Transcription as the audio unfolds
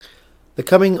The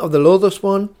coming of the lawless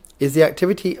one is the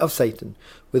activity of Satan,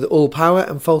 with all power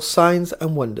and false signs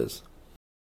and wonders.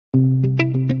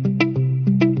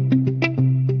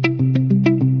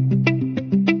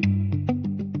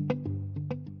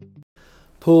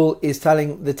 Paul is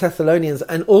telling the Thessalonians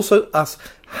and also us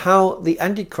how the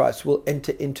Antichrist will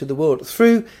enter into the world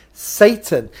through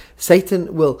Satan.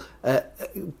 Satan will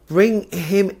bring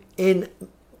him in.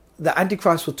 The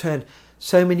Antichrist will turn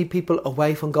so many people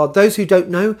away from God. Those who don't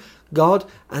know God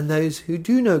and those who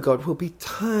do know God will be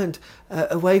turned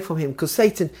away from him, because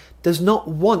Satan does not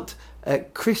want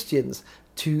Christians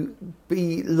to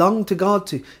belong to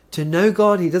God, to know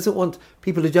God. He doesn't want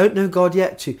people who don't know God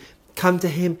yet to come to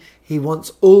him. He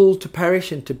wants all to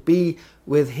perish and to be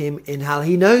with him in hell.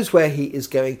 He knows where he is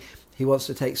going. He wants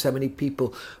to take so many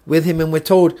people with him. And we're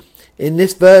told in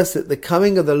this verse that the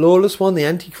coming of the lawless one, the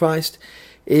Antichrist,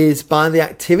 is by the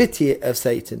activity of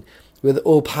Satan, with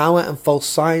all power and false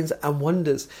signs and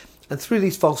wonders. And through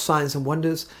these false signs and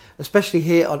wonders, especially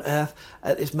here on earth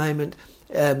at this moment,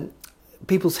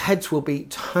 people's heads will be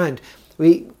turned.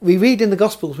 We read in the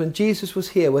Gospels when Jesus was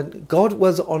here, when God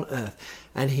was on earth,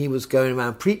 and he was going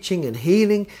around preaching and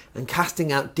healing and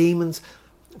casting out demons.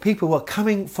 People were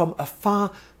coming from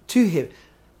afar to him,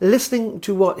 listening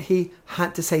to what he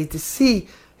had to say, to see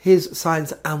his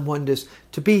signs and wonders,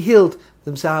 to be healed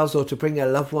themselves or to bring a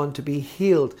loved one to be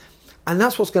healed. And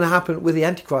that's what's going to happen with the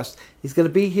Antichrist. He's going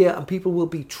to be here and people will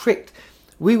be tricked.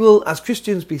 We will, as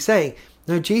Christians, be saying,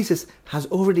 no, Jesus has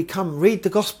already come. Read the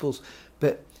Gospels.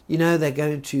 But, they're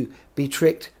going to be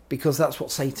tricked because that's what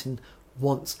Satan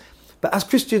wants. But as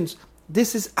Christians,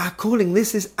 this is our calling.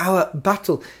 This is our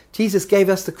battle. Jesus gave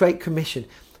us the Great Commission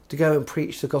to go and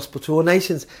preach the gospel to all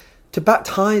nations, to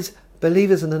baptize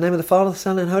believers in the name of the Father,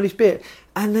 Son and Holy Spirit,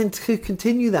 and then to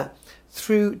continue that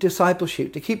through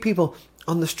discipleship, to keep people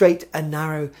on the straight and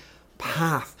narrow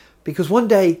path. Because one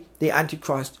day the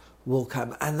Antichrist will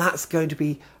come, and that's going to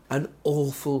be an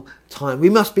awful time. We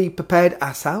must be prepared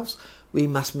ourselves. We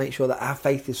must make sure that our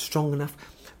faith is strong enough,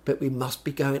 but we must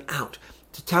be going out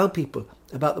to tell people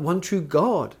about the one true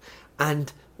God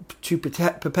and to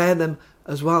prepare them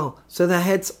as well, so their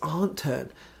heads aren't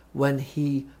turned when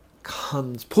he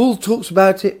comes. Paul talks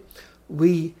about it.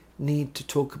 We need to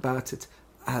talk about it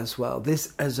as well.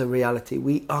 This is a reality.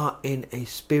 We are in a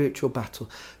spiritual battle.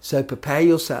 So prepare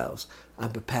yourselves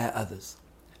and prepare others.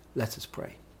 Let us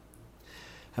pray.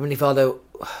 Heavenly Father,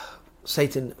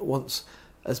 Satan wants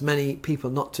as many people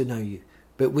not to know you,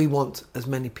 but we want as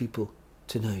many people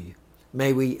to know you.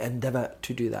 May we endeavour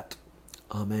to do that.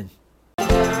 Amen.